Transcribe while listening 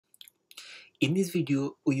In this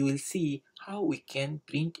video, we will see how we can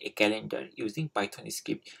print a calendar using Python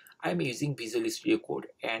script. I'm using Visual Studio Code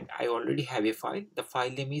and I already have a file. The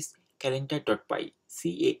file name is calendar.py,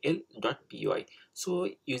 cal.py. So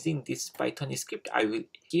using this Python script, I will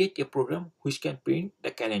create a program which can print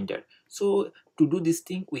the calendar. So to do this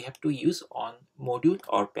thing, we have to use on module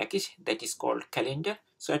or package that is called calendar.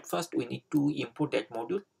 So at first we need to import that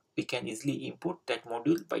module. We can easily import that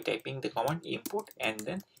module by typing the command import and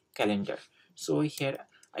then calendar. So here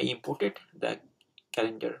I imported the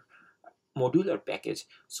calendar module or package.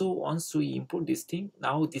 So once we import this thing,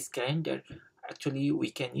 now this calendar, actually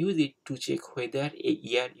we can use it to check whether a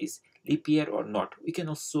year is leap year or not. We can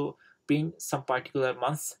also print some particular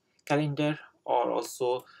month's calendar, or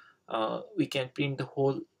also we can print the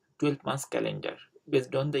whole 12 months calendar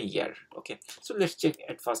based on the year. Okay, so let's check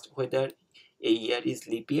at first whether a year is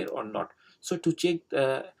leap year or not. So to check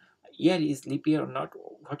the year is leap year or not,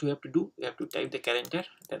 what we have to do, we have to type the calendar,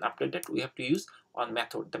 then after that we have to use on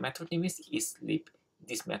method. The method name is leap,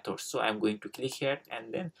 this method. So I'm going to click here,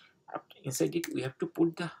 and then inside it we have to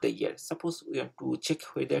put the year. Suppose we have to check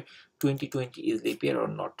whether 2020 is leap year or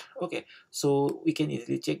not. Okay, so we can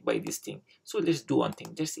easily check by this thing. So let's do one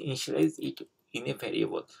thing, just initialize it in a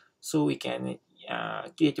variable. So we can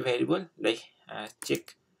create a variable like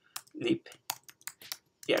check leap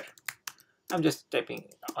year. I'm just typing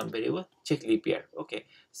on variable check leap year. Okay,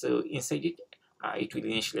 so inside it it will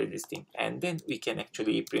initialize this thing, and then we can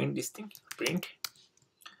actually print this thing, print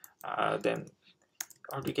then,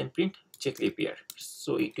 or we can print check leap year.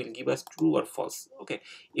 So it will give us true or false. Okay,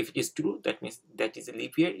 if it is true, that means that is a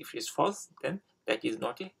leap year. If it is false, then that is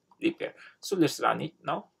not a leap year. So let's run it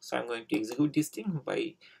now. So I'm going to execute this thing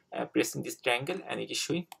by pressing this triangle, and it is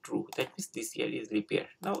showing true. That means this year is leap year.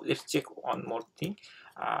 Now let's check one more thing.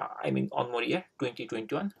 On more year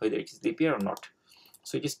 2021, whether it is leap year or not.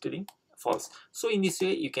 So it is telling false. So in this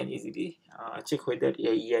way you can easily check whether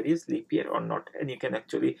a year is leap year or not, and you can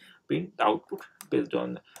actually print the output based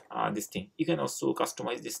on this thing. You can also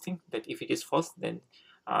customize this thing, that if it is false, then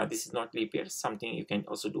this is not leap year, something you can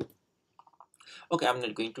also do. Okay, I'm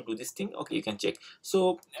not going to do this thing. Okay, you can check.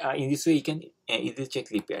 So in this way you can easily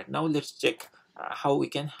check leap year. Now let's check how we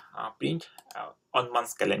can print on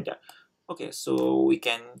month's calendar. Okay, so we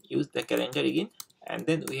can use the calendar again, and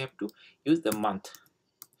then we have to use the month.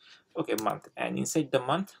 Okay, month, and inside the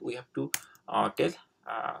month we have to tell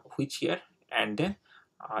which year, and then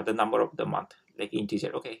the number of the month, like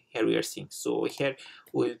integer. Okay, here we are seeing. So here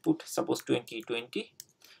we'll put suppose 2020.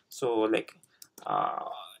 So like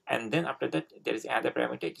and then after that there is another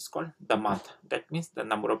parameter, it is called the month. That means the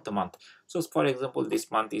number of the month. So for example, this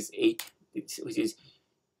month is 8, which is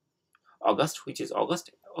August, which is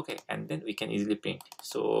August. Okay, and then we can easily print.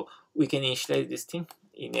 So we can initialize this thing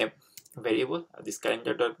in a variable, this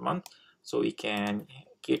calendar.month. So we can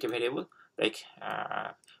create a variable like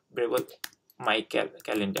variable my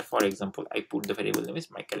calendar. For example, I put the variable name is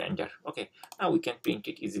my calendar. Okay, now we can print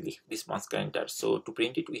it easily, this month's calendar. So to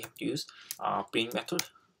print it, we have to use print method,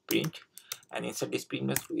 print, and inside this print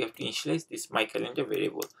method we have to initialize this my calendar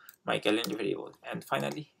variable, and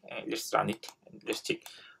finally let's run it and let's check.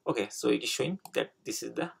 Okay, so it is showing that this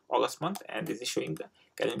is the August month, and this is showing the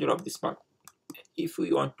calendar of this month. If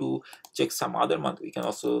we want to check some other month, we can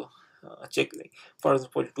also check, like for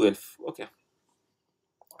example 12. Okay,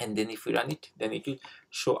 and then if we run it, then it will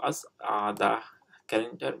show us the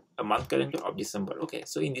calendar, a month calendar of December. Okay,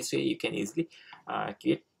 so in this way you can easily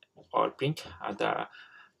create or print the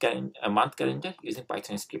month calendar using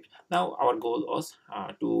Python script. Now our goal was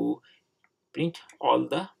to print all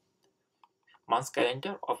the month's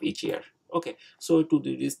calendar of each year. Okay, so to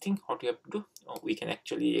do this thing, what we have to do, we can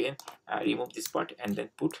actually again remove this part and then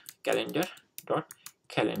put calendar.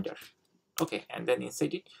 Okay, and then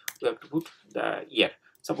inside it we have to put the year.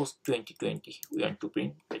 Suppose 2020, we want to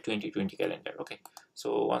print the 2020 calendar. Okay,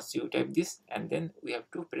 so once you type this, and then we have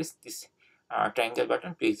to press this triangle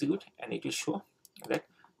button to execute, and it will show that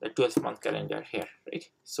the 12-month calendar here, right?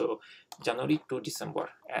 So January to December,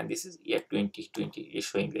 and this is year 2020 is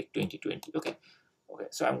showing like 2020. Okay,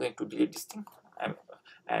 so I'm going to delete this thing,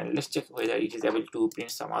 and let's check whether it is able to print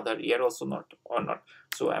some other year also or not.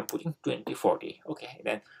 So I'm putting 2040. Okay,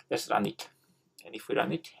 then let's run it, and if we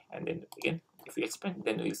run it, and then again if we expand,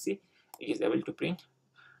 then we'll see it is able to print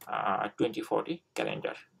 2040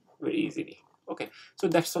 calendar very easily. Okay, so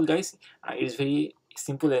that's all guys. It is very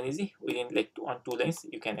simple and easy. Within like 1-2 lines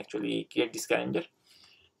you can actually create this calendar,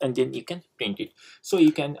 and then you can print it. So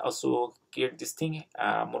you can also create this thing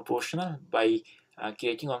more professional by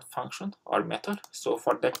creating a function or method. So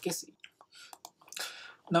for that case,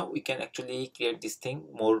 now we can actually create this thing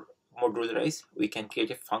more modularize, we can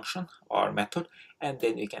create a function or method, and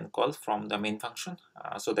then we can call from the main function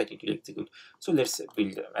so that it will execute. So let's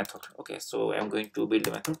build a method. Okay, so I'm going to build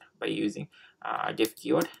a method by using def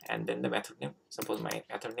keyword, and then the method name. Suppose my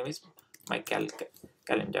method name is my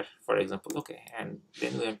calendar, for example. Okay, and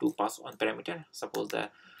then we have to pass on parameter. Suppose the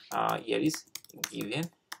year is given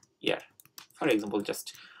year, for example,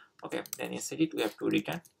 just. Okay, then inside it we have to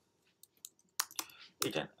return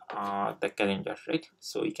the calendar, right?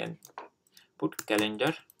 So we can put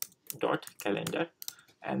calendar dot calendar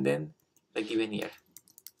and then the given year.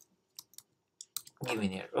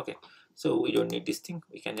 Okay, so we don't need this thing,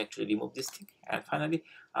 we can actually remove this thing. And finally,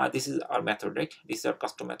 this is our method, right? This is our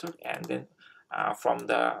custom method, and then from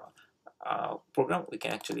the program we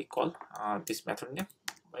can actually call this method name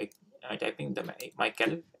by typing the my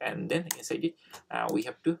cal, and then inside it we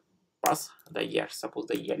have to pass the year. Suppose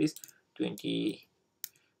the year is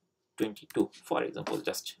 2022, for example,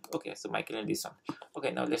 just. Okay, so my calendar is on.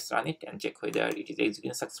 Okay, now let's run it and check whether it is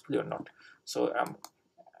executing successfully or not. So I'm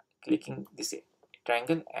clicking this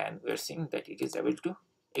triangle and we're seeing that it is able to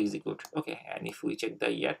execute. Okay, and if we check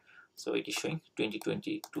the year, so it is showing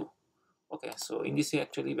 2022. Okay, so in this way,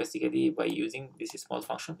 actually, basically by using this small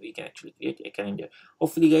function, we can actually create a calendar.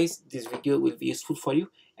 Hopefully guys, this video will be useful for you,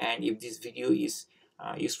 and if this video is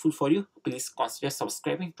useful for you, please consider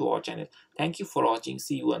subscribing to our channel. Thank you for watching.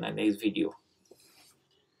 See you on the next video.